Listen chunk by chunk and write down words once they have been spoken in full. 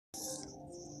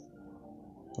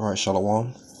All right,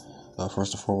 Shalom.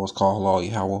 First and foremost, call Halal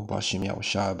Yahweh, Bashim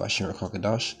Yahushai, Bashim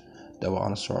Kakadash. Double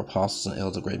honors to our apostles and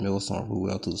elders of great millstone, rule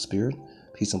well through the Spirit.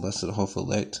 Peace and blessings to the hopeful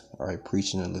elect. All right,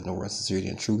 preaching and living the word of sincerity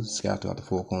and truth, scattered throughout the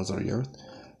four corners of the earth.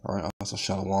 All right, also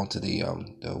Shalom to the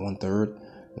 1/3,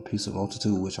 the peaceful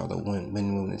multitude, which are the men,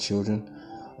 women, and children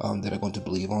that are going to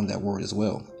believe on that word as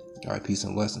well. All right, peace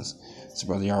and blessings. It's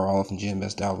Brother Yarrell from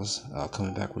GMS Dallas,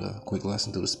 coming back with a quick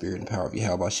lesson through the Spirit and power of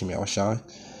Yahweh, Bashim Yahushai.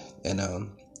 And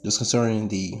just concerning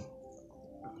the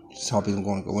topic I'm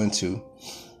going to go into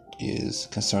is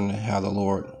concerning how the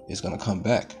Lord is going to come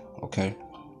back, okay?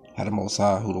 How the Most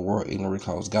High, who the world ignorantly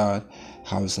calls God,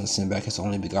 how he's going to send back his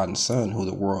only begotten Son, who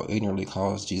the world ignorantly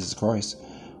calls Jesus Christ,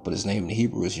 but his name in the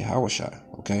Hebrew is Yahushai,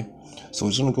 okay? So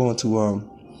it's going to go into,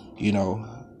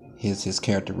 his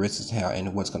characteristics, how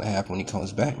and what's going to happen when he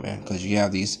comes back, man, because you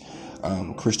have these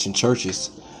Christian churches,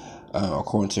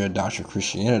 according to their doctrine of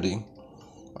Christianity,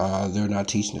 they're not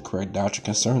teaching the correct doctrine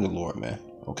concerning the Lord, man.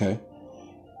 Okay,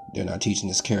 they're not teaching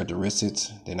his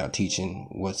characteristics. They're not teaching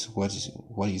what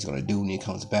he's going to do when he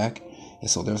comes back, and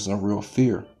so there's no real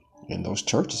fear in those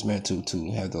churches, man, to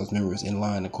have those members in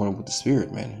line according with the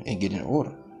Spirit, man, and get in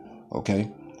order.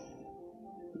 Okay,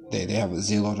 they have a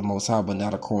zeal of the Most High, but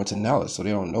not according to knowledge, so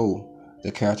they don't know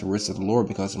the characteristics of the Lord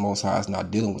because the Most High is not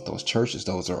dealing with those churches.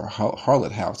 Those are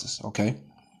harlot houses. Okay,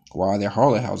 why are they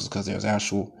harlot houses? Because there's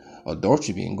actual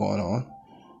adultery being going on,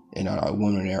 and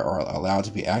women there are allowed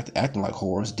to be acting like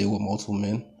whores, deal with multiple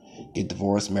men, get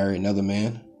divorced, marry another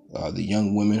man. The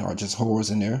young women are just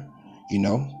whores in there,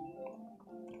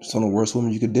 Some of the worst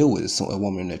women you could deal with is a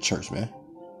woman in that church, man.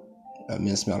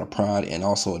 Men smell of pride and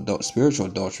also spiritual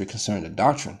adultery concerning the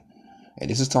doctrine. And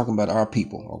this is talking about our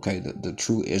people, okay? The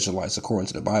true Israelites according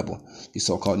to the Bible. These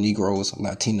so-called Negroes,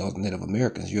 Latinos, and Native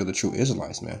Americans, you're the true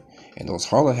Israelites, man. And those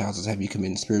harlot houses have you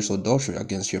committing spiritual adultery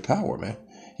against your power, man.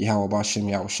 Yahweh Bashim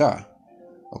Yahushai.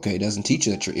 Okay, it doesn't teach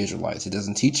you that you're Israelites. It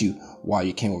doesn't teach you why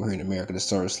you came over here in America to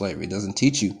serve slavery. It doesn't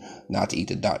teach you not to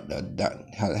eat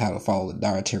how to follow the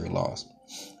dietary laws.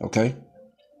 Okay?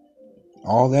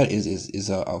 All that is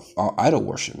idol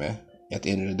worship, man. At the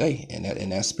end of the day, and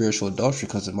that spiritual adultery,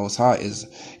 because the Most High is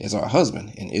our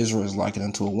husband, and Israel is likened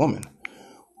unto a woman.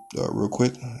 Real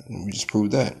quick, let me just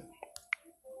prove that.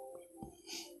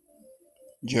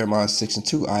 Jeremiah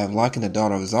 6:2. I have likened the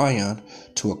daughter of Zion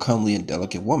to a comely and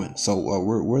delicate woman. So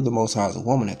we're the Most High as a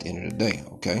woman at the end of the day.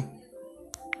 Okay.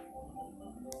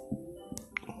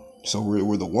 So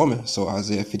we're the woman. So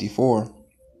Isaiah 54:5.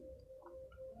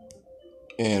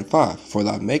 For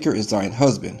thy maker is thine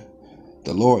husband.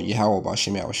 The Lord, Yahweh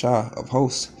Bashim Yahushai of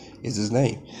hosts, is his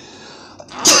name.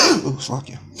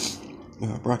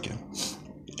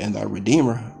 And thy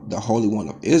Redeemer, the Holy One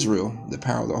of Israel, the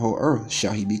power of the whole earth,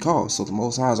 shall he be called. So the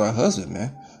Most High is our husband,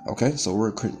 man. Okay, so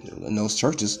we're in those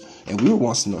churches, and we were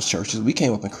once in those churches. We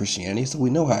came up in Christianity, so we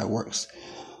know how it works.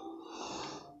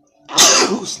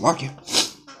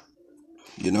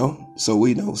 So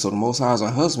we know. So the Most High is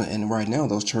our husband, and right now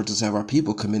those churches have our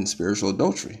people committing spiritual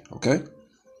adultery. Okay.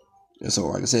 And so,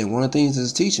 like I said, one of the things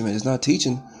it's teaching, man, it's not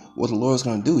teaching what the Lord's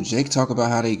going to do. Jake talk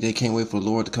about how they can't wait for the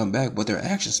Lord to come back, but their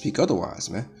actions speak otherwise,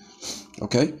 man.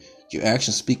 Okay? Your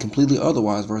actions speak completely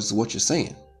otherwise versus what you're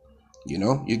saying.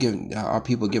 You're giving our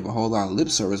people give a whole lot of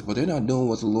lip service, but they're not doing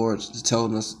what the Lord's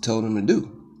telling them to do.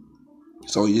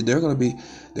 So they're going to be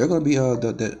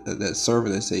that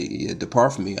servant that say,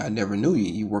 "Depart from me, I never knew you.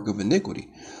 You work of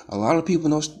iniquity." A lot of people,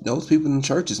 those people in the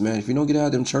churches, man. If you don't get out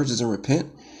of them churches and repent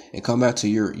and come back to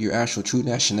your actual true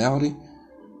nationality,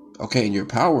 okay, and your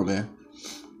power, man,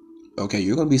 okay,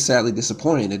 you're going to be sadly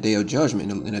disappointed in the day of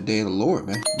judgment, in the day of the Lord,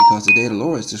 man, because the day of the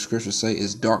Lord, as the scriptures say,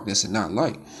 is darkness and not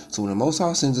light. So when the Most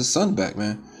High sends his Son back,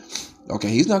 man, okay,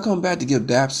 he's not coming back to give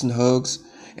daps and hugs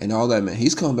and all that, man.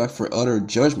 He's coming back for utter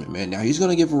judgment, man. Now, he's going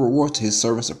to give a reward to his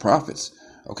servants and prophets,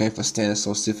 okay, for standing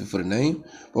so stiffly for the name,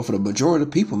 but for the majority of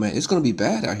the people, man, it's going to be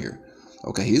bad out here.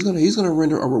 Okay, he's gonna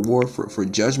render a reward for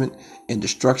judgment and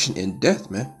destruction and death,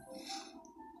 man.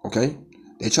 Okay,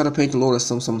 they try to paint the Lord as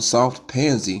some soft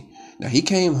pansy. Now he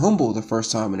came humble the first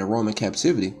time in the Roman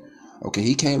captivity. Okay,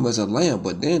 he came as a lamb,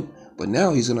 but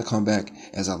now he's gonna come back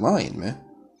as a lion, man.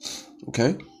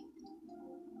 Okay,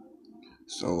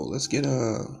 so let's get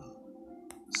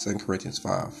 2 Corinthians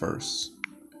 5 first,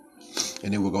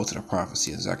 and then we'll go to the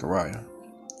prophecy in Zechariah.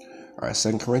 All right,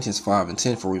 2 Corinthians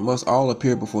 5:10, for we must all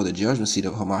appear before the judgment seat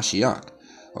of Hamashiach,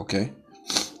 okay,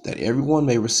 that everyone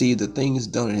may receive the things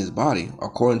done in his body,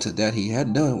 according to that he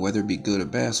had done, whether it be good or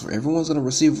bad. So everyone's going to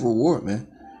receive a reward, man,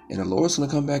 and the Lord's going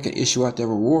to come back and issue out that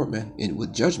reward, man,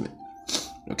 with judgment,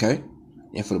 okay?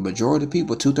 And for the majority of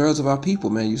people, 2/3 of our people,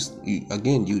 man, you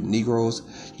Negroes,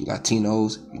 you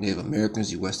Latinos, you Native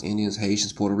Americans, you West Indians,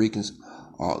 Haitians, Puerto Ricans,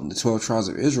 all the 12 tribes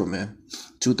of Israel, man.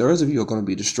 2/3 of you are going to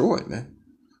be destroyed, man.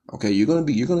 Okay, you're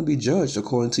gonna be judged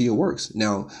according to your works.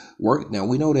 Now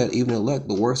we know that even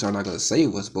the works are not gonna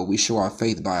save us, but we show our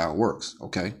faith by our works.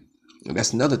 Okay, and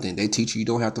that's another thing. They teach you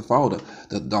don't have to follow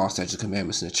the law, statutes,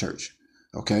 commandments in the church.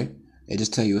 Okay, they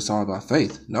just tell you it's all about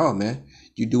faith. No, man,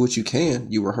 you do what you can.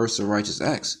 You rehearse the righteous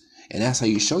acts, and that's how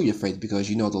you show your faith, because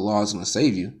you know the law is gonna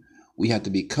save you. We have to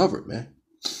be covered, man.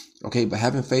 Okay, but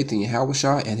having faith in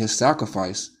Yahushua and His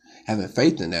sacrifice, having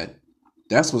faith in that.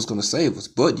 That's what's going to save us.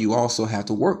 But you also have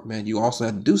to work, man. You also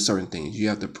have to do certain things. You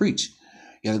have to preach.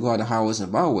 You have to go out the highways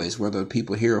and byways, whether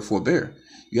people hear or forbear.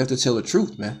 You have to tell the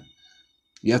truth, man.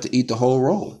 You have to eat the whole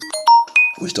roll,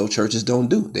 which those churches don't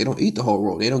do. They don't eat the whole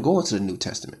roll. They don't go into the Old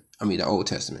Testament.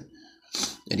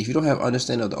 And if you don't have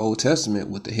understanding of the Old Testament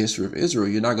with the history of Israel,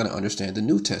 you're not going to understand the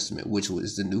New Testament, which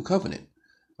is the New Covenant.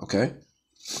 Okay?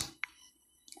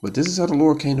 But this is how the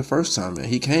Lord came the first time, man.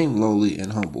 He came lowly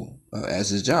and humble as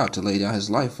his job to lay down his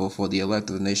life for the elect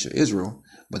of the nation of Israel,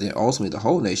 but then ultimately the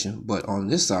whole nation. But on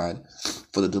this side,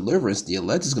 for the deliverance, the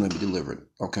elect is going to be delivered,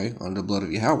 okay, under the blood of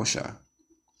Yahushua.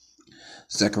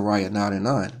 Zechariah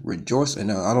 9:9. Rejoice. And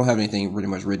now I don't have anything pretty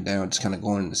much written down, just kind of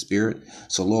going in the spirit.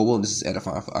 So Lord willing, this is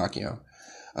edifying for Akion.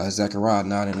 Zechariah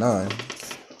 9:9.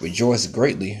 Rejoice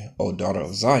greatly, O daughter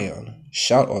of Zion.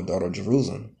 Shout, O daughter of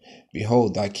Jerusalem.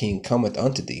 Behold, thy king cometh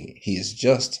unto thee. He is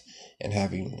just and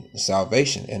having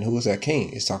salvation. And who is that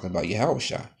king? It's talking about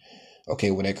Yahushua. Okay,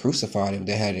 when they crucified him,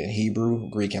 they had it in Hebrew,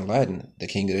 Greek, and Latin, the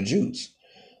king of the Jews.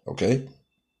 Okay,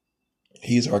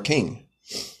 he's our king.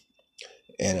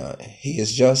 And he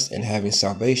is just and having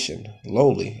salvation,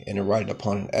 lowly, and riding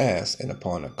upon an ass, and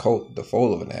upon a colt, the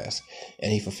foal of an ass.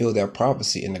 And he fulfilled that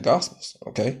prophecy in the Gospels.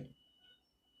 Okay.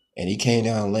 And he came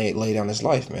down and laid down his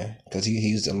life, man, because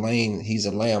he's a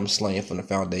lamb slain from the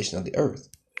foundation of the earth.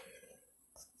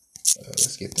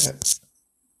 Let's get that.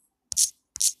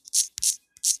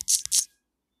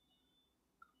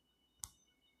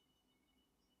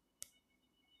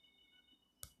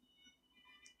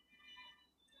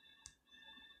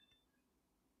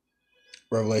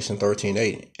 Revelation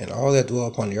 13:8. And all that dwell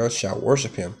upon the earth shall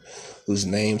worship him, whose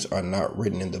names are not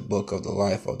written in the book of the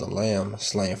life of the Lamb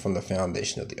slain from the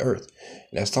foundation of the earth.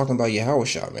 And that's talking about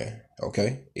Yahushua, man.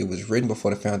 Okay, it was written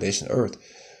before the foundation of earth.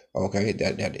 Okay,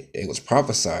 that it was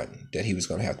prophesied that he was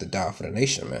going to have to die for the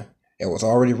nation, man. It was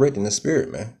already written in the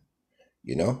spirit, man.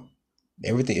 You know,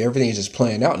 everything is just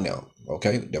playing out now.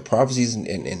 Okay, the prophecies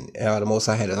and how the Most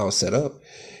High had it all set up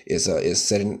is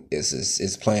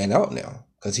playing out now,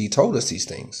 because he told us these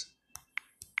things.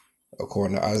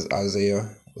 According to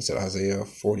Isaiah, what's it, Isaiah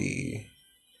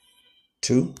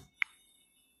 42?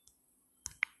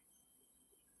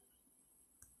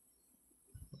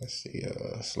 Let's see,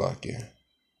 Slakia.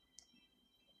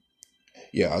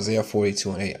 Yeah, Isaiah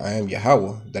 42:8. I am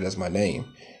Yahweh, that is my name,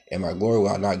 and my glory will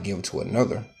I not give to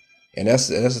another. And that's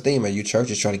the thing, man. You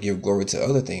churches try to give glory to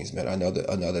other things, man.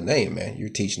 Another name, man. You're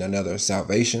teaching another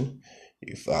salvation.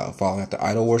 You following after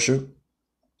idol worship.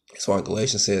 So in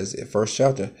Galatians says, in first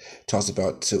chapter, talks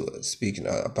about speaking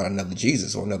about another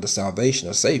Jesus or another salvation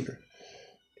or Savior,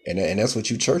 and that's what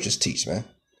you churches teach, man.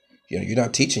 You know, you're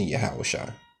not teaching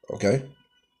Yahushua, okay?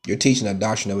 You're teaching a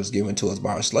doctrine that was given to us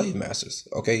by our slave masters,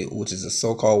 okay, which is a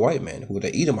so-called white man, who are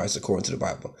the Edomites according to the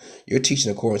Bible. You're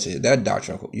teaching according to that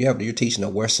doctrine. You're teaching a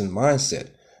Western mindset,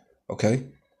 okay,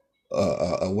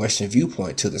 a Western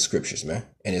viewpoint to the scriptures, man,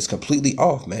 and it's completely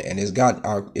off, man. And it's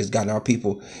gotten our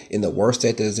people in the worst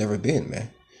state that it's ever been,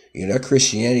 man. You know, that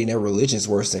Christianity and that religion is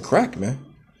worse than crack, man.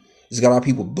 It's got our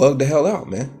people bugged the hell out,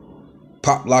 man.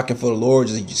 Pop locking for the Lord,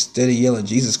 just steady yelling,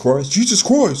 Jesus Christ, Jesus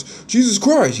Christ, Jesus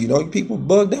Christ. You know, people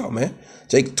bugged out, man.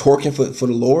 Jake twerking for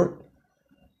the Lord.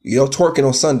 You know, twerking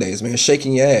on Sundays, man,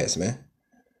 shaking your ass, man.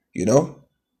 You know,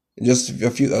 just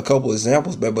a couple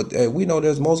examples, but we know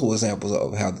there's multiple examples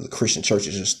of how the Christian church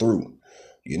is just through.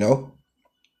 You know,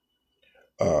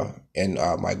 and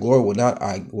my glory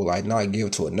will I not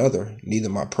give to another, neither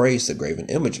my praise to graven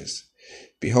images.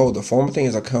 Behold, the former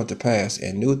things are come to pass,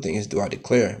 and new things do I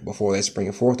declare. Before they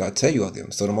spring forth, I tell you of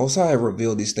them. So the Most High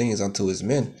revealed these things unto his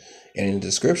men and in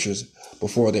the scriptures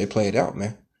before they played out,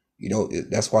 man. You know,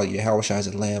 that's why Yahushua is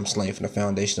a lamb slain from the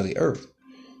foundation of the earth,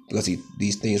 because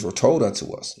these things were told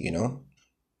unto us, you know.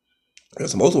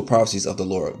 There's multiple prophecies of the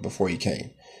Lord before he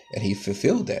came, and he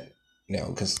fulfilled that.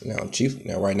 Now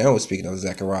right now we're speaking of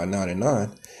Zechariah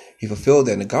 9:9. He fulfilled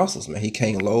that in the Gospels, man. He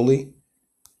came lowly.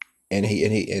 And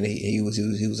he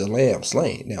was a lamb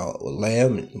slain. Now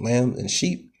lamb and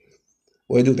sheep,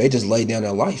 what do they do? They just lay down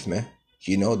their life, man.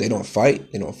 You know, they don't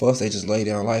fight, they don't fuss, they just lay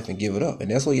down life and give it up.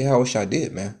 And that's what Yahushua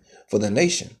did, man, for the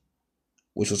nation,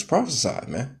 which was prophesied,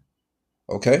 man.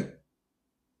 Okay?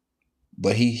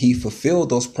 But he fulfilled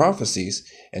those prophecies,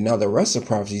 and now the rest of the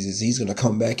prophecies is he's going to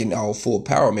come back in all full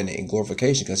empowerment and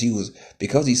glorification,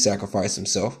 because he sacrificed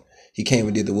himself. He came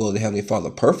and did the will of the Heavenly Father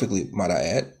perfectly, might I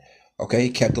add. Okay, he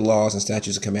kept the laws and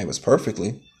statutes and commandments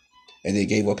perfectly, and then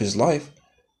gave up his life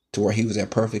to where he was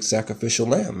that perfect sacrificial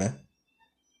lamb, man.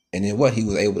 And then what? He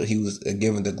was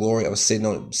given the glory of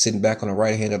sitting back on the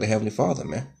right hand of the Heavenly Father,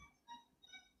 man.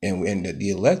 And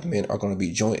the elect men are going to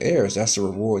be joint heirs. That's the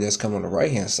reward that's coming on the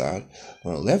right hand side.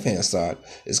 On the left hand side,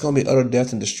 it's going to be utter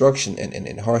death and destruction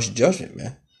and harsh judgment,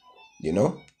 man. You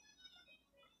know,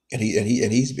 and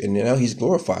now he's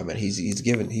glorified, man. He's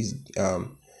been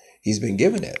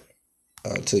given that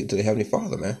to the Heavenly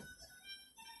Father, man.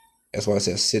 That's why it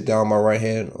says, "Sit down on my right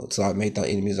hand until I make thy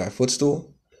enemies thy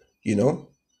footstool." You know.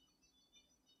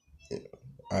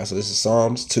 All right, so this is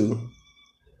Psalms 2,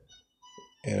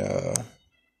 and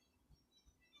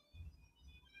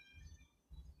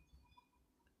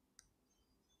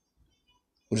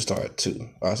we'll just start at 2.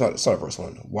 Start at verse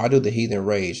 1. Why do the heathen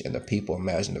rage and the people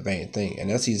imagine a vain thing? And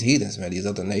that's these heathens, man. These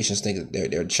other nations think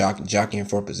that they're jockeying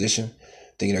for a position,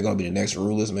 thinking they're going to be the next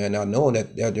rulers, man. Now knowing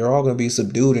that they're all going to be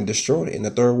subdued and destroyed in the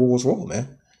Third World War,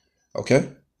 man. Okay?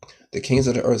 The kings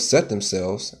of the earth set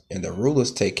themselves, and the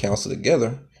rulers take counsel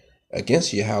together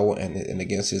against Yahweh and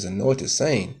against his anointed,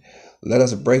 saying, "Let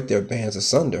us break their bands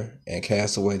asunder and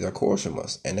cast away their cords from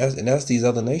us." And that's these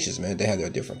other nations, man. They have their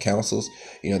different councils.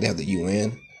 You know, they have the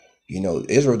UN. You know,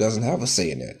 Israel doesn't have a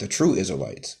say in that. The true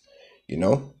Israelites, you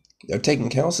know, they're taking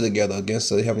counsel together against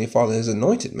the Heavenly Father and his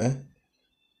anointed, man.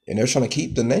 And they're trying to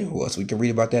keep the name of us. We can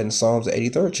read about that in Psalms, the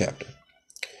 83rd chapter.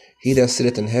 He that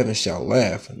sitteth in heaven shall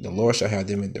laugh. The Lord shall have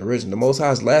them in derision. The Most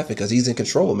High is laughing because he's in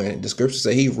control, man. The scriptures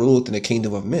say he ruleth in the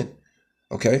kingdom of men.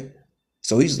 Okay?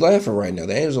 So he's laughing right now.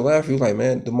 The angels are laughing. He's like,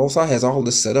 man, the Most High has all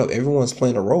this set up. Everyone's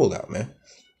playing a role out, man.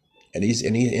 And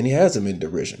he has them in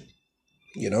derision.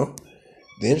 You know?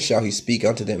 Then shall he speak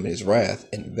unto them in his wrath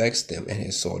and vex them in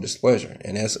his sore displeasure.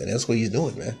 And that's what he's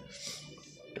doing, man.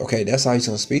 Okay, that's how he's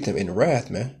going to speak to them, in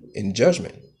wrath, man, in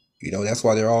judgment. You know, that's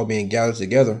why they're all being gathered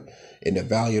together in the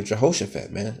valley of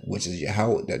Jehoshaphat, man, which is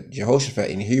Yahweh. That Jehoshaphat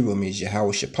in Hebrew means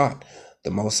Yahweh Shaphat,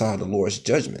 the Most High, the Lord's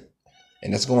judgment.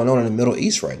 And that's going on in the Middle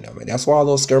East right now, man. That's why all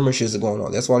those skirmishes are going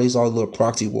on. That's why all little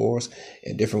proxy wars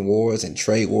and different wars and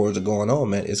trade wars are going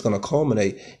on, man. It's going to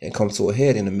culminate and come to a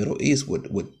head in the Middle East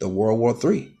with the World War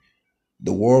III,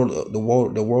 the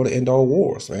world to end all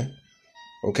wars, man.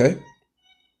 Okay,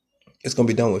 it's going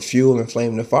to be done with fuel and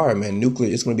flame and fire, man.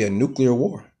 Nuclear. It's going to be a nuclear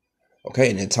war.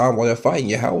 Okay, and in time while they're fighting,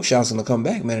 Yahweh Shah's going to come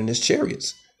back, man, in his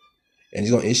chariots, and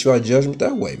he's going to issue out judgment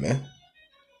that way, man.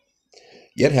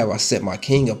 Yet have I set my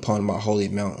king upon my holy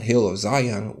mount hill of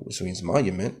Zion, which means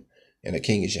monument, and the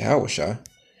king is Yahushua.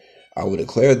 I will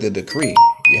declare the decree.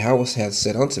 Yahweh hath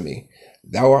said unto me,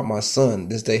 Thou art my son,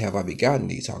 this day have I begotten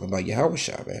thee. Talking about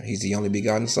Yahushua, man. He's the only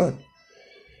begotten son.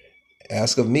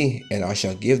 Ask of me, and I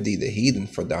shall give thee the heathen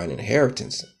for thine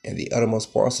inheritance, and the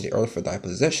uttermost parts of the earth for thy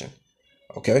possession.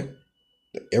 Okay?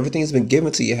 Everything's been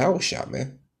given to Yahushua,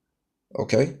 man.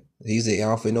 Okay? He's the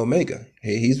Alpha and Omega.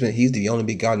 He's the only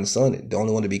begotten son, the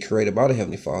only one to be created by the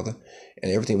Heavenly Father,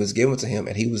 and everything was given to him,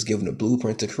 and he was given a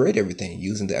blueprint to create everything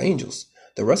using the angels,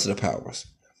 the rest of the powers,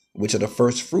 which are the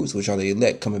first fruits, which are the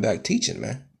elect coming back teaching,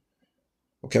 man.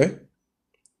 Okay?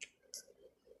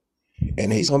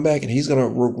 And he's come back and he's gonna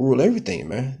rule everything,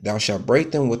 man. Thou shalt break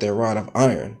them with a rod of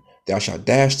iron. Thou shalt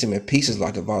dash them in pieces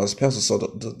like a violent pestle. So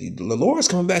the Lord is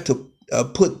coming back to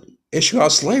issue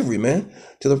out slavery, man,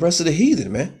 to the rest of the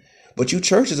heathen, man. But you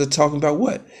churches are talking about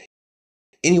what?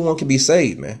 Anyone can be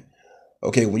saved, man.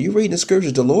 Okay, when you read the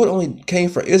scriptures, the Lord only came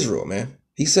for Israel, man.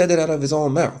 He said that out of his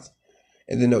own mouth.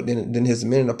 And then his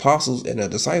men and apostles and the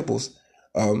disciples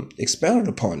expounded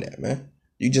upon that, man.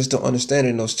 You just don't understand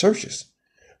it in those churches.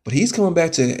 But he's coming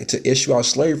back to issue out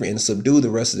slavery and subdue the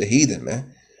rest of the heathen,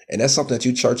 man. And that's something that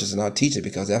you churches are not teaching,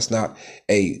 because that's not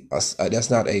a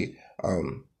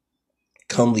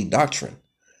comely doctrine.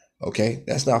 Okay,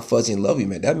 that's not fuzzy and lovey,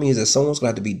 man. That means that someone's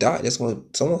going to have to be died.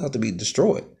 Someone have to be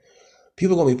destroyed.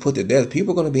 People are going to be put to death.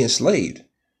 People are going to be enslaved.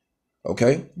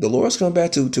 Okay, the Lord's coming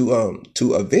back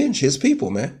to avenge his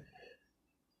people, man.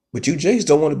 But you Jays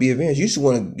don't want to be avenged. You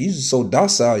just so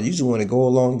docile. You just want to go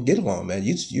along and get along, man.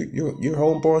 You're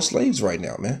homeborn slaves right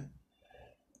now, man.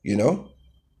 You know,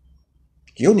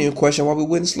 you don't even question why we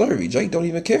went in slavery. Jake don't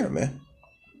even care, man.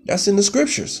 That's in the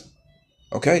scriptures.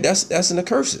 Okay, that's in the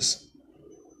curses.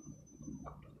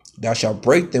 Thou shalt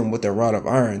break them with a rod of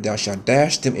iron. Thou shalt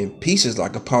dash them in pieces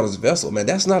like a potter's vessel. Man,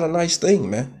 that's not a nice thing,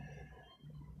 man.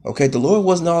 Okay, the Lord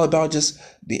wasn't all about just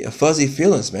the fuzzy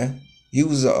feelings, man. He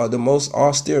was the most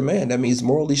austere man. That means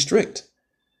morally strict.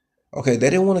 Okay, they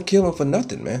didn't want to kill him for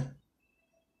nothing, man.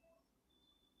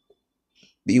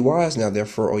 Be wise now,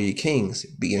 therefore, O ye kings.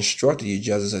 Be instructed, ye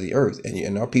judges of the earth.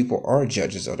 And our people aren't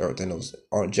judges of the earth, and those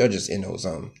aren't judges in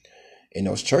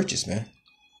those churches, man.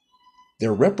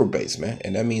 They're reprobates, man,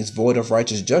 and that means void of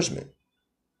righteous judgment.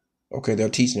 Okay, they're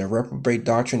teaching a reprobate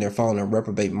doctrine. They're following a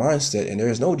reprobate mindset, and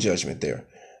there's no judgment there.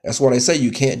 That's why they say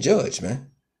you can't judge, man.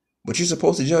 But you're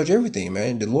supposed to judge everything,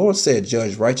 man. The Lord said,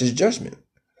 "Judge righteous judgment."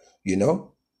 You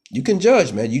know, you can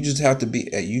judge, man. You just have to be,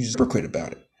 you just hypocrite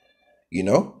about it. You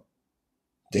know,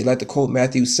 they like to quote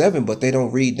Matthew 7, but they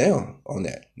don't read down on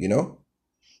that. You know.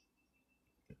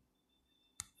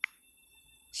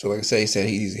 So, like I say, he said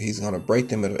he's going to break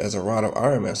them as a rod of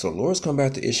iron, man. So the Lord's come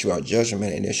back to issue out judgment,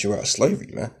 man, and issue out slavery,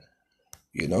 man.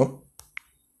 You know.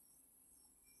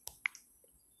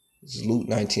 This is Luke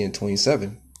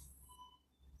 19:27.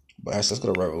 But actually, let's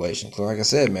go to Revelation. So like I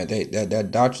said, man, that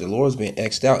doctrine, the Lord's being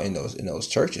X'd out in those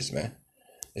churches, man.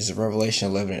 This is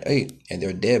Revelation 11:8. And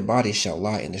their dead bodies shall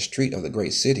lie in the street of the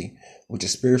great city, which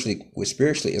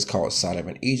spiritually is called Sodom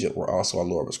and Egypt, where also our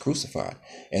Lord was crucified.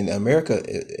 And America,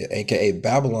 aka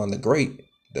Babylon the Great,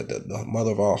 the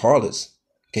mother of all harlots,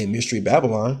 okay, Mystery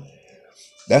Babylon,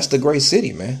 that's the great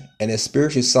city, man. And it's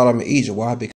spiritually Sodom and Egypt.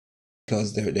 Why?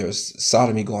 Because there's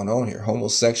sodomy going on here.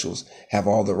 Homosexuals have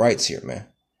all the rights here, man.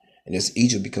 And it's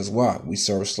Egypt because why? We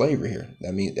serve slavery here.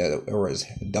 That means that or is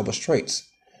double straits.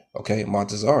 Okay,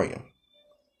 Montezarian.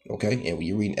 Okay, and when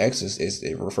you read in Exodus,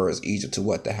 it refers Egypt to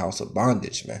what? The house of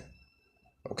bondage, man.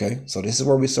 Okay, so this is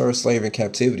where we serve slavery and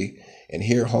captivity. And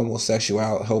here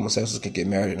homosexuals can get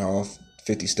married in all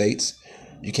 50 states.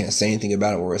 You can't say anything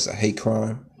about it where it's a hate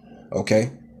crime.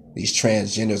 Okay, these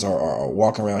transgenders are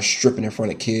walking around stripping in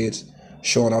front of kids,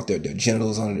 showing off their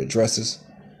genitals under their dresses.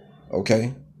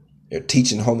 Okay, they're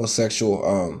teaching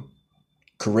homosexual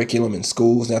curriculum in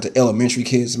schools now to elementary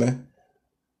kids, man.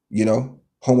 You know,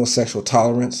 homosexual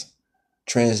tolerance,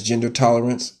 transgender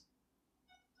tolerance.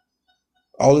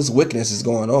 All this wickedness is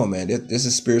going on, man. This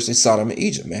is spiritually Sodom and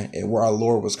Egypt, man, and where our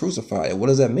Lord was crucified. And what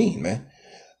does that mean, man?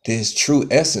 That his true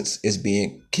essence is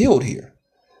being killed here.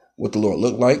 What the Lord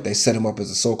looked like, they set him up as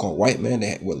a so-called white man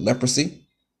with leprosy.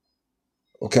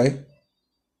 Okay?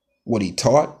 What he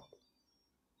taught.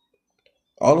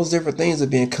 All those different things are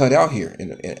being cut out here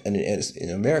in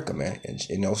America, man,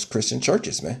 in those Christian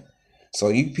churches, man. So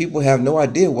you people have no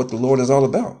idea what the Lord is all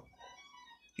about.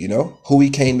 You know, who he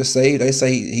came to save. They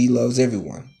say he loves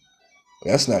everyone.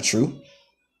 That's not true.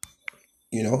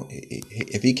 You know,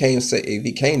 if he came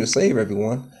to save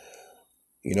everyone,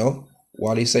 you know,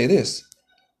 why did he say this?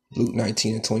 Luke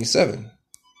 19:27.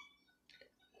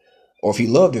 Or if he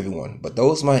loved everyone, but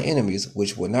those my enemies,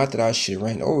 which would not that I should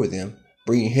reign over them,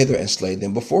 bring hither and slay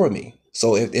them before me.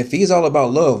 So if he's all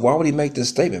about love, why would he make this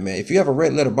statement, man? If you have a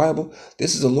red letter Bible,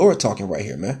 this is the Lord talking right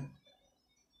here, man.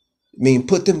 I mean,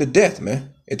 put them to death,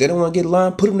 man. If they don't want to get in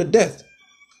line, put them to death.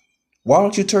 Why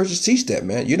don't you churches teach that,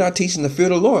 man? You're not teaching the fear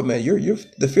of the Lord, man. You're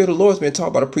the fear of the Lord is being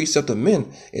taught by the precept of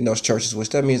men in those churches, which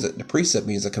that means that the precept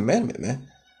means a commandment, man.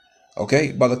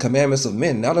 Okay, by the commandments of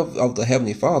men, not of the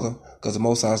Heavenly Father, because the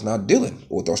Most High is not dealing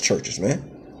with those churches,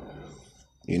 man.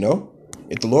 You know,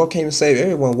 if the Lord came to save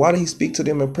everyone, why did he speak to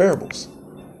them in parables?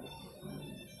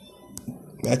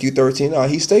 Matthew 13,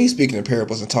 he stays speaking in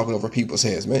parables and talking over people's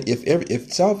heads, man.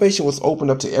 If salvation was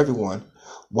opened up to everyone,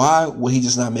 why would he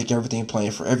just not make everything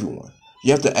plain for everyone?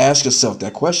 You have to ask yourself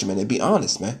that question, man, and be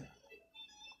honest, man.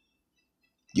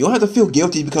 You don't have to feel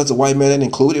guilty because the white man ain't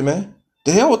included, man.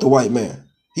 The hell with the white man.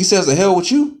 He says the hell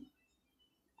with you.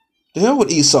 The hell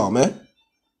with Esau, man.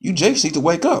 You Jakes need to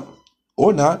wake up.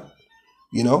 Or not.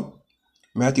 You know.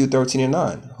 Matthew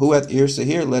 13:9. Who hath ears to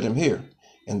hear, let him hear.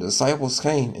 And the disciples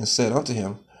came and said unto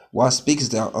him, why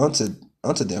speakest thou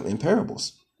unto them in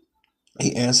parables?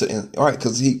 He answered, all right,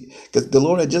 because the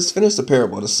Lord had just finished the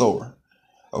parable of the sower.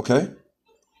 Okay?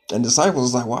 And the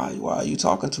disciples was like, why are you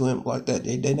talking to him like that?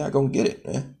 They're not going to get it,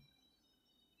 man.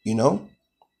 You know?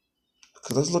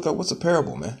 Because let's look at what's a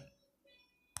parable, man.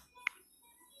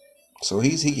 So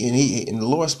and the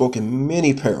Lord spoke in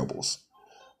many parables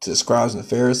to the scribes and the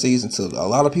Pharisees and to a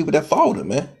lot of people that followed him,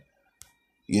 man.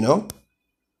 You know?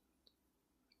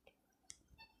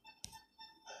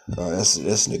 That's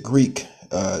in the Greek,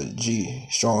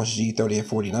 Strong's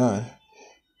G3849,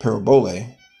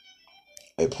 parabole,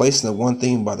 a placing of one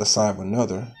thing by the side of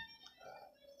another,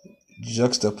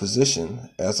 juxtaposition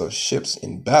as of ships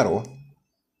in battle.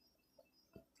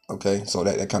 Okay, so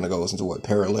that kind of goes into what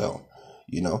parallel,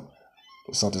 you know,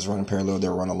 if something's running parallel,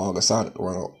 they'll run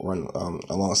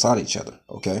alongside each other.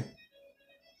 Okay,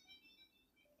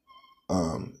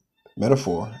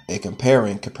 metaphor, a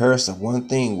comparison of one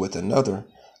thing with another,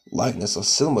 likeness or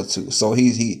similar to. So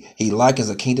he likens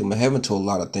the kingdom of heaven to a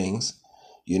lot of things,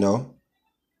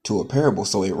 to a parable.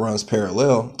 So it runs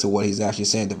parallel to what he's actually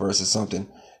saying. The verse is something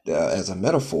as a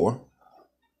metaphor,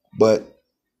 but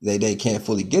they can't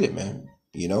fully get it, man.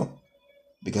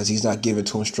 Because he's not giving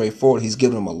to them straightforward. He's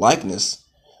giving them a likeness,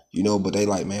 but they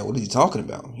like, man, what are you talking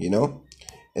about?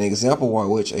 An example by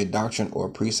which a doctrine or a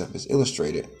precept is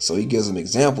illustrated. So he gives them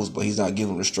examples, but he's not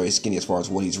giving them straight skinny as far as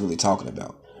what he's really talking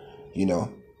about.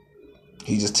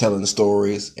 He's just telling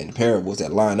stories and parables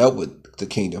that line up with the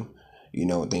kingdom,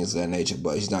 and things of that nature,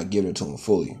 but he's not giving it to them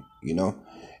fully.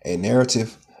 A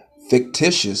narrative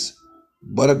fictitious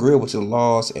but agreeable to the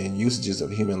laws and usages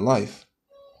of human life,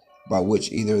 by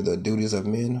which either the duties of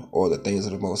men or the things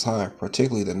of the Most High,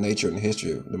 particularly the nature and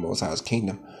history of the Most High's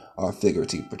kingdom, are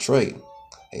figuratively portrayed.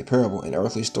 A parable, an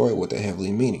earthly story with a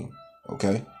heavenly meaning.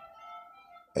 Okay?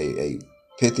 A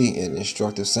pithy and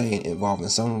instructive saying involving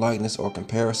some likeness or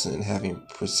comparison and having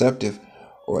perceptive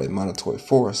or admonitory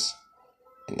force.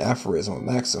 An aphorism or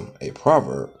maxim, a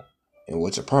proverb,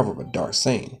 a dark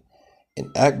saying.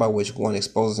 An act by which one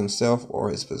exposes himself or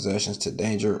his possessions to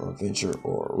danger or venture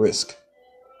or risk.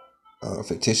 A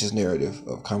fictitious narrative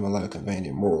of common life conveying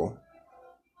immoral.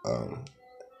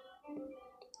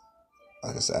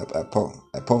 Like I said,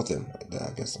 apothegm,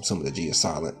 I guess some of the G is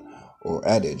silent, or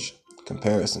adage,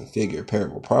 comparison, figure,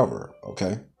 parable, proverb.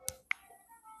 Okay.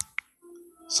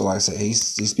 So like I said, he's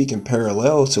speaking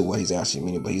parallel to what he's actually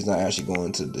meaning, but he's not actually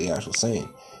going to the actual saying.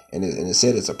 And it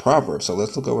said it's a proverb. So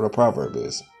let's look at what a proverb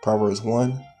is. Proverbs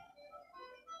 1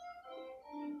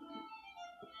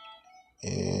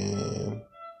 and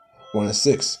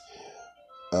 6.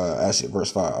 Actually,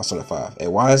 verse 5. I'll start at 5. A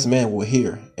wise man will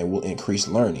hear and will increase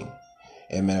learning.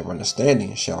 A man of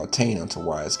understanding shall attain unto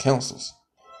wise counsels.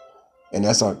 And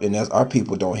that's our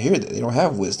people don't hear that. They don't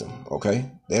have wisdom. Okay,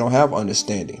 they don't have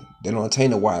understanding. They don't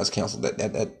attain the wise counsel.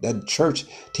 That church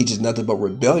teaches nothing but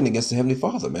rebellion against the Heavenly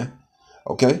Father, man.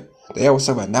 Okay, they always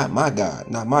talk about not my God,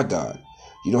 not my God.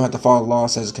 You don't have to follow the law,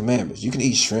 statutes, commandments. You can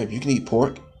eat shrimp. You can eat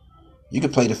pork. You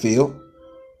can play the field.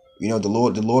 The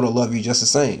Lord will love you just the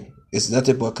same. It's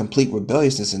nothing but complete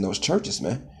rebelliousness in those churches,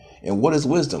 man. And what is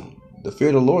wisdom? The fear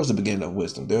of the Lord is the beginning of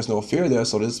wisdom. There's no fear there,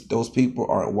 so those people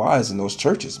aren't wise in those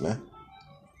churches, man.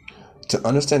 To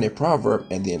understand a proverb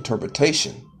and the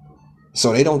interpretation.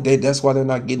 So that's why they're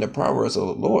not getting the proverbs of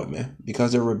the Lord, man,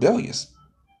 because they're rebellious.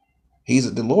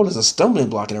 The Lord is a stumbling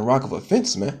block and a rock of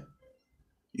offense, man.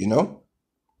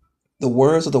 The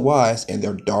words of the wise and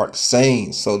their dark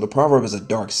sayings. So the proverb is a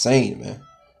dark saying, man.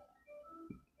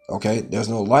 Okay, there's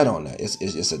no light on that.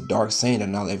 It's a dark saying that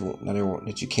not everyone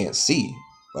that you can't see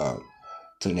to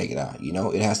the naked eye.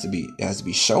 It has to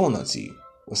be shown unto you.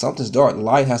 When something's dark,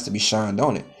 light has to be shined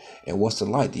on it. And what's the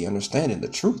light? The understanding, the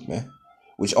truth, man.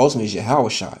 Which ultimately is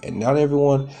Yahushua. And not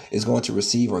everyone is going to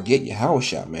receive or get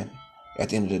Yahushua, man, at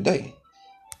the end of the day.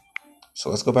 So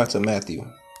let's go back to Matthew.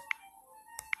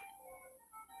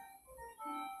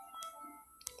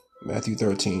 Matthew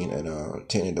 13 and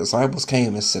 10. And the disciples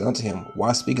came and said unto him,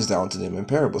 why speakest thou unto them in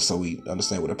parables? So we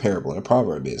understand what a parable and a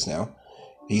proverb is now.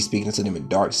 He's speaking to them in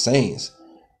dark sayings.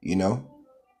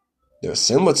 They're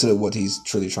similar to what he's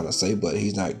truly trying to say, but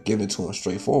he's not giving it to them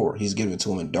straightforward. He's giving it to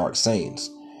them in dark sayings.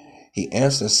 He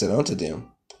answered and said unto them,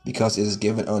 because it is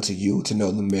given unto you to know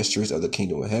the mysteries of the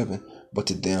kingdom of heaven, but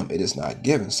to them it is not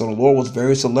given. So the Lord was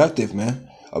very selective, man,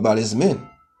 about his men.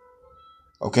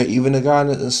 Okay, even the guy in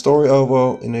the story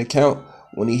of in the account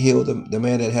when he healed the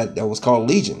man that was called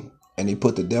Legion, and he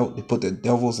put the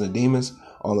devils and the demons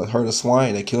on the herd of swine,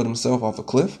 and they killed himself off a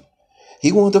cliff.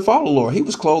 He wanted to follow the Lord. He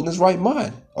was clothed in his right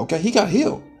mind. Okay, he got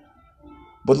healed.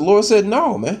 But the Lord said,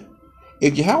 no, man.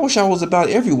 If Yahushua was about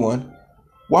everyone,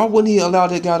 why wouldn't he allow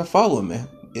that guy to follow him, man?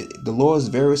 The Lord is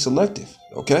very selective.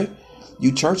 Okay,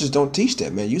 you churches don't teach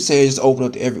that, man. You say it's just open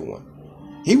up to everyone.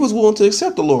 He was willing to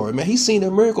accept the Lord, man. He's seen a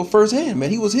miracle firsthand,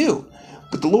 man. He was healed.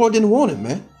 But the Lord didn't want him,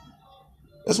 man.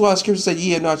 That's why the scripture said,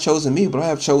 ye have not chosen me, but I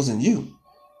have chosen you.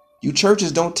 You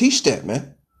churches don't teach that,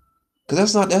 man.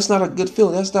 Because that's not a good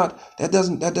feeling. That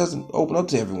doesn't open up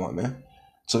to everyone, man.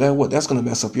 So that's going to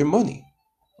mess up your money.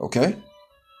 Okay?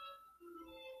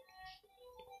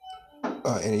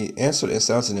 And he answered and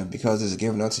said unto them, because it is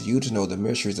given unto you to know the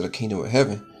mysteries of the kingdom of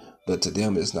heaven, but to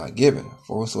them it is not given.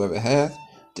 For whosoever hath,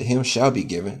 to him shall be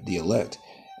given, the elect,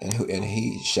 and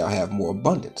he shall have more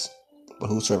abundance. But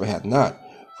whosoever hath not,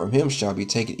 from him shall be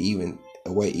taken even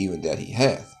away even that he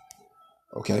hath.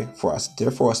 Okay,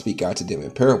 therefore I speak I to them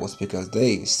in parables, because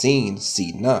they seeing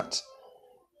see not,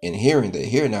 and hearing they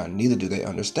hear not, neither do they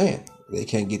understand. They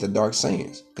can't get the dark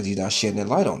sayings, because he's not shedding the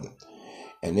light on them.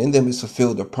 And in them is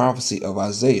fulfilled the prophecy of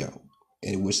Isaiah,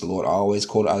 in which the Lord always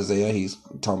quoted Isaiah. He's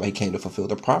talking about he came to fulfill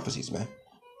the prophecies, man.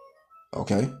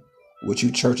 Okay? Which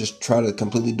you churches try to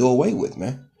completely do away with,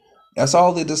 man. That's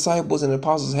all the disciples and the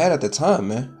apostles had at the time,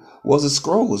 man, was the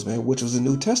scrolls, man, which was the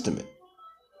New Testament.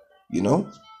 You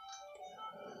know?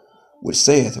 Which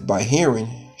saith, by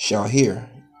hearing shall hear,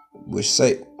 which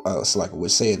saith,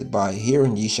 by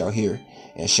hearing ye shall hear,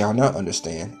 and shall not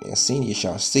understand, and seeing ye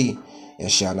shall see,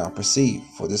 and shall not perceive.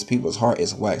 For this people's heart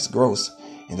is waxed gross,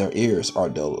 and their ears are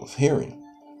dull of hearing,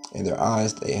 and their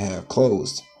eyes they have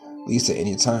closed, lest at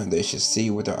any time they should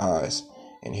see with their eyes,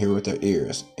 and hear with their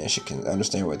ears, and should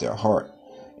understand with their heart,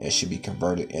 and should be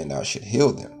converted, and thou should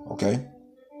heal them. Okay?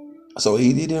 So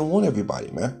he didn't want everybody,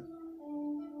 man.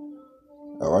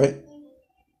 Alright?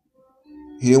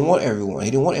 He didn't want everyone. He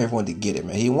didn't want everyone to get it,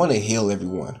 man. He didn't want to heal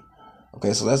everyone.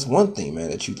 Okay, so that's one thing, man,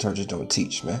 that you churches don't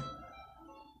teach, man.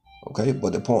 Okay,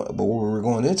 but what we're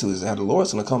going into is how the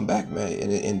Lord's going to come back, man,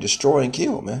 and destroy and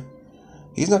kill, man.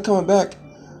 He's not coming back,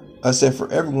 except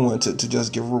for everyone to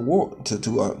just give a reward, to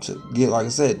get, like I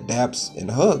said, daps and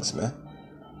hugs, man.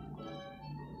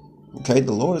 Okay,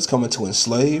 the Lord is coming to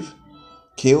enslave,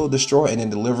 kill, destroy, and then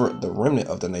deliver the remnant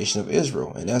of the nation of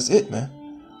Israel, and that's it, man.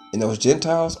 And those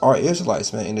Gentiles are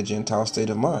Israelites, man, in the Gentile state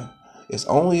of mind. It's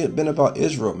only been about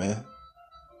Israel, man,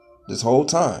 this whole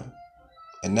time.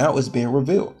 And now it's being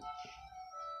revealed.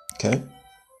 Okay?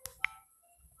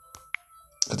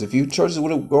 Because if you churches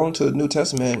would have gone to the New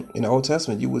Testament, in the Old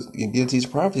Testament, you would get these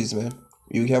prophecies, man.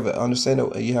 You have an understanding,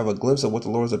 you have a glimpse of what the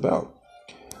Lord is about.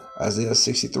 Isaiah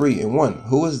 63:1.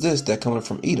 Who is this that cometh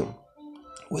from Edom,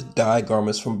 with dyed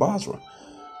garments from Basra?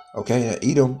 Okay, now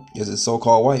Edom is a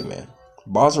so-called white man.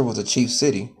 Basra was a chief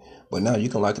city, but now you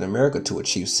can liken America to a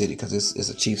chief city because it's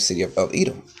a chief city of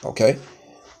Edom. Okay,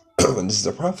 and this is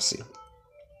a prophecy.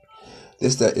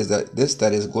 This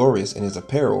that is glorious in his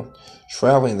apparel,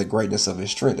 traveling in the greatness of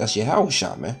his strength. That's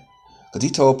Yahushua, man. Because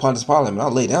he told Pontius Pilate, man,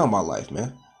 I'll lay down my life,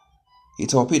 man. He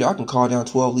told Peter, I can call down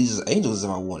 12 legions of angels if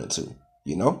I wanted to,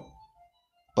 you know.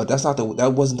 But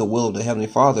that wasn't the will of the Heavenly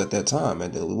Father at that time,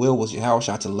 man. The will was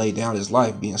Yahushua to lay down his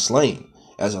life, being slain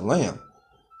as a lamb,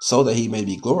 so that he may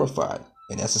be glorified.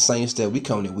 And that's the same step we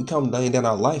come in. We come laying down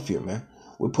our life here, man.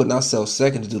 We're putting ourselves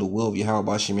second to do the will of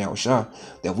Yahweh Shem Yahushua,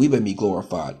 that we may be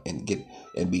glorified and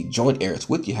be joint heirs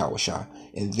with Yahushua,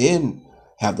 and then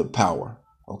have the power.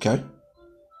 Okay?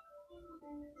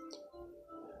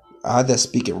 I that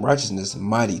speak in righteousness,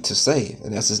 mighty to save,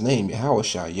 and that's his name,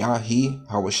 Yahushua,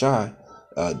 Yahushua,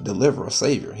 deliverer,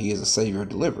 savior. He is a savior,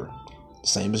 deliverer.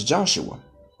 Same as Joshua.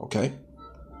 Okay?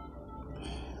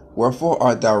 Wherefore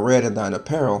art thou red in thine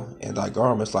apparel, and thy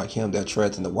garments like him that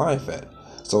treads in the wine fat.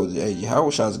 So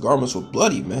Yahushua's garments were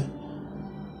bloody, man,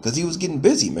 because he was getting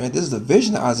busy, man. This is the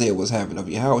vision that Isaiah was having of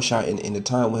Yahushua in the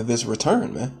time of his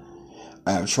return, man.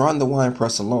 I have trodden the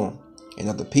winepress alone, and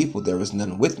of the people there is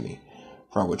none with me.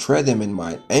 For I will tread them in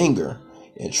my anger,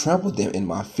 and trample them in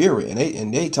my fury.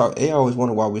 And they always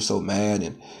wonder why we're so mad,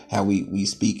 and how we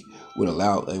speak with a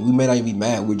loud, and we may not even be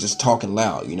mad, we're just talking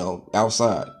loud, you know,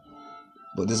 outside.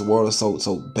 But this world is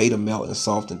so beta melt and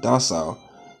soft and docile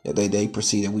that they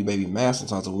perceive that we may be mad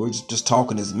sometimes. So we're just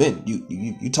talking as men.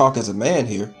 You talk as a man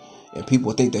here, and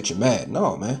people think that you're mad.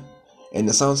 No, man.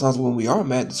 And sometimes when we are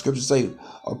mad, the scriptures say,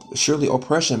 surely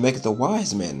oppression maketh the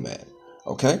wise man mad.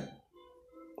 Okay?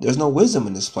 There's no wisdom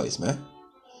in this place, man.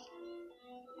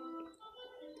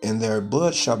 And their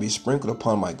blood shall be sprinkled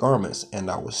upon my garments,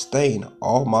 and I will stain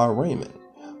all my raiment.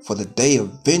 For the day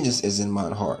of vengeance is in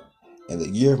mine heart, and the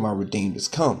year of my redeemed is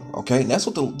come. Okay, and that's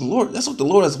what the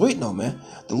Lord is waiting on, man.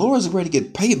 The Lord is ready to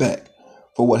get payback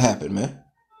for what happened, man,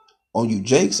 on you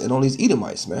Jakes and on these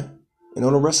Edomites, man, and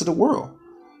on the rest of the world.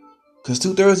 Because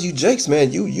 2/3 of you Jakes,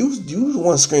 man, you the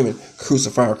one screaming,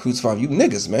 crucify, crucify, you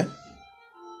niggas, man.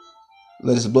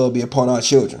 Let his blood be upon our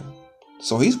children.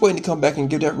 So he's waiting to come back and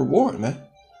give that reward, man.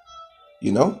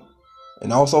 You know,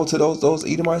 and also to those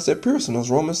Edomites that pierced him, those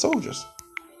Roman soldiers.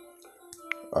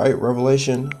 All right,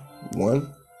 Revelation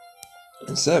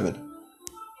 1:7.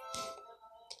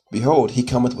 Behold, he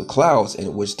cometh with clouds,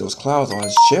 in which those clouds are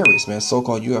his chariots, man,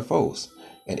 so-called UFOs.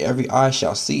 And every eye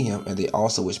shall see him, and they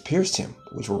also which pierced him,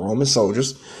 which were Roman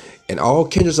soldiers, and all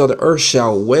kindreds of the earth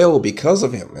shall wail because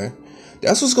of him, man.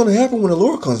 That's what's going to happen when the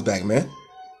Lord comes back, man.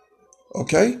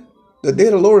 Okay? The day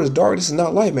of the Lord is darkness and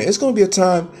not light, man. It's going to be a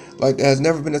time like there has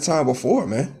never been a time before,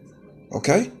 man.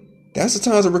 Okay? That's the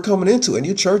times that we're coming into, and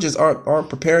your churches aren't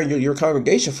preparing your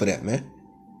congregation for that, man.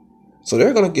 So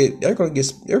they're gonna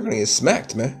get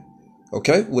smacked, man.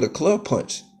 Okay, with a club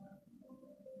punch,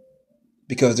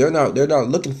 because they're not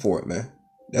looking for it, man.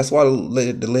 That's why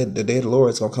the day of the Lord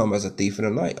is going to come as a thief in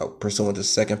the night, pursuant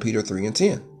to 2 Peter 3 and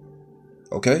 10.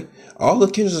 Okay? All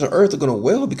the kingdoms of the earth are going to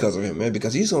wail because of him, man,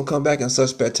 because he's going to come back in such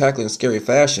spectacular and scary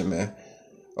fashion, man.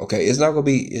 Okay? It's not going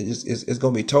to be, it's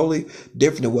going to be totally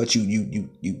different than what you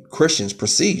Christians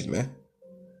perceive, man.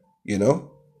 You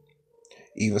know?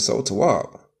 Even so,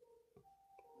 Tawab.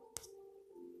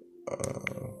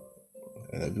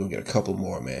 And we're going to get a couple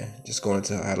more, man. Just going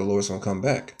into how the Lord's going to come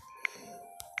back.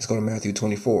 Let's go to Matthew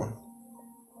 24.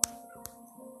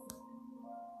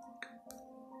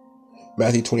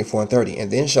 Matthew 24 and 30.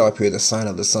 And then shall appear the sign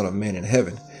of the Son of Man in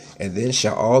heaven. And then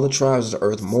shall all the tribes of the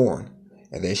earth mourn.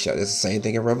 And they shall, it's the same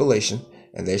thing in Revelation.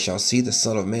 And they shall see the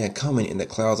Son of Man coming in the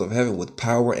clouds of heaven with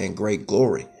power and great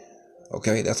glory.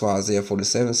 Okay, that's why Isaiah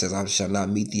 47 says, I shall not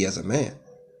meet thee as a man.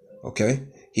 Okay,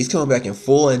 he's coming back in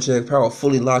full angelic power,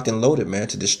 fully locked and loaded, man,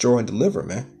 to destroy and deliver,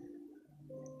 man.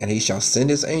 And he shall send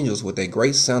his angels with a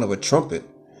great sound of a trumpet,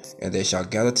 and they shall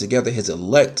gather together his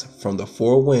elect from the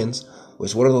four winds.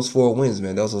 Which, what are those four winds,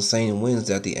 man? Those are the same winds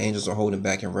that the angels are holding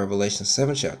back in Revelation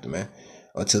 7 chapter, man,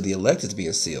 until the elect is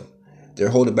being sealed. They're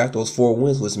holding back those four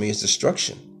winds, which means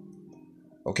destruction.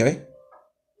 Okay?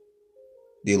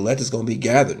 The elect is going to be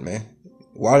gathered, man.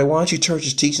 Why aren't you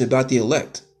churches teaching about the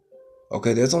elect?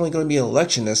 Okay, there's only going to be an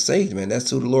election that's saved, man. That's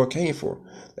who the Lord came for.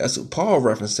 That's what Paul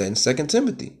referenced in 2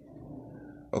 Timothy.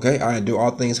 Okay, I do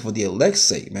all things for the elect's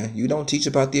sake, man. You don't teach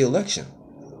about the election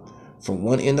from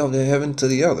one end of the heaven to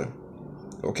the other.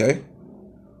 Okay?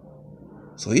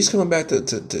 So he's coming back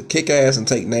to kick ass and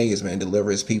take names, man, deliver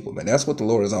his people, man. That's what the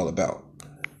Lord is all about.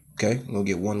 Okay, we'll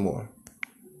get one more.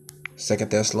 2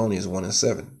 Thessalonians 1 and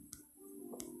 7.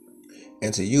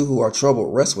 And to you who are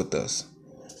troubled, rest with us.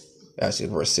 Actually,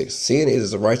 verse 6. Seeing it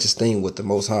is a righteous thing with the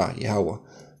Most High, Yahweh,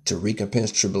 to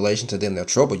recompense tribulation to them that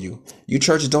trouble you. You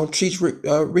churches don't teach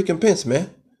recompense,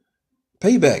 man.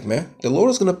 Payback, man. The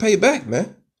Lord is going to pay back,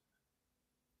 man.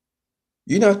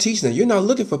 You're not teaching that. You're not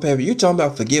looking for payback. You're talking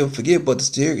about forgive, but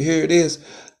here it is.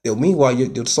 Meanwhile,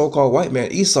 the so-called white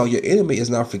man, Esau, your enemy,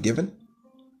 is not forgiven.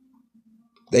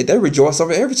 They rejoice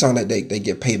over every time that they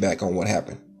get payback on what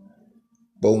happened.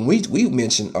 But when we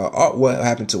mention what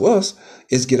happened to us,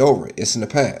 is get over it. It's in the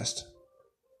past.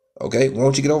 Okay, why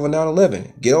don't you get over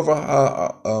 9/11? Get over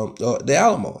the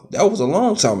Alamo. That was a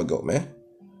long time ago, man.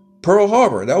 Pearl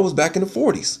Harbor, that was back in the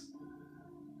 40s.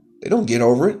 They don't get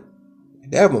over it.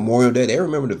 They have Memorial Day. They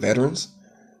remember the veterans,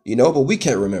 but we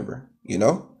can't remember,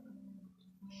 And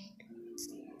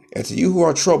to you who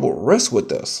are troubled, rest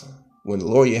with us when the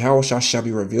Lord Yahweh shall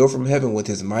be revealed from heaven with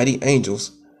his mighty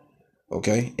angels,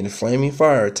 okay, in flaming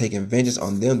fire, taking vengeance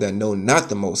on them that know not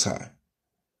the Most High.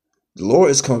 The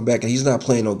Lord is coming back, and he's not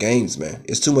playing no games, man.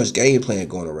 It's too much game playing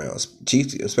going around,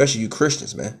 especially you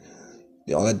Christians, man.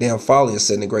 All that damn folly is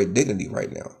setting a great dignity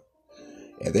right now.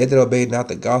 And they that obey not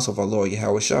the gospel of our Lord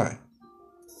Yahweh Shai,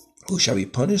 who shall be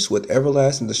punished with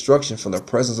everlasting destruction from the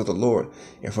presence of the Lord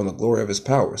and from the glory of his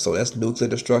power. So that's nuclear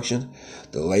destruction,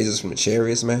 the lasers from the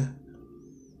chariots, man.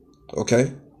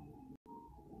 Okay?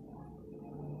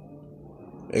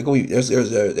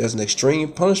 There's an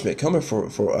extreme punishment coming for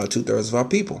 2/3 of our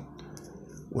people,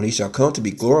 when he shall come to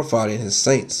be glorified in his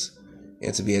saints,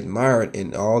 and to be admired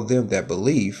in all them that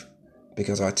believe,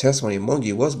 because our testimony among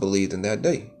you was believed in that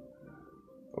day.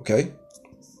 Okay?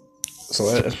 So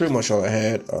that's pretty much all I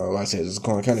had. Like I said, it's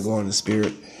kind of going in the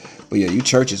spirit. But yeah, you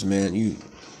churches, man,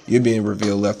 you're being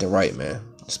revealed left and right, man.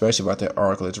 Especially about that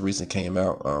article that recently came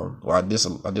out. I did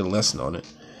a lesson on it.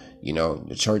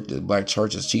 The black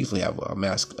churches chiefly have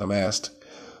amassed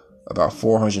about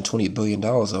 $420 billion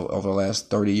over the last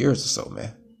 30 years or so,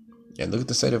 man. And look at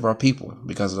the state of our people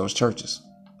because of those churches.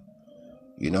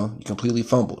 You completely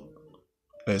fumbled.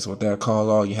 That's what that call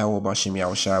all Yahweh Bashim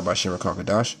Yahweh Shai Bashim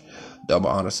Rakakadash. Double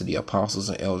honors to the apostles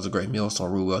and elders of great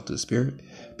millstone rule well through the spirit.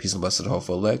 Peace and blessings to the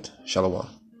hopeful elect. Shalom.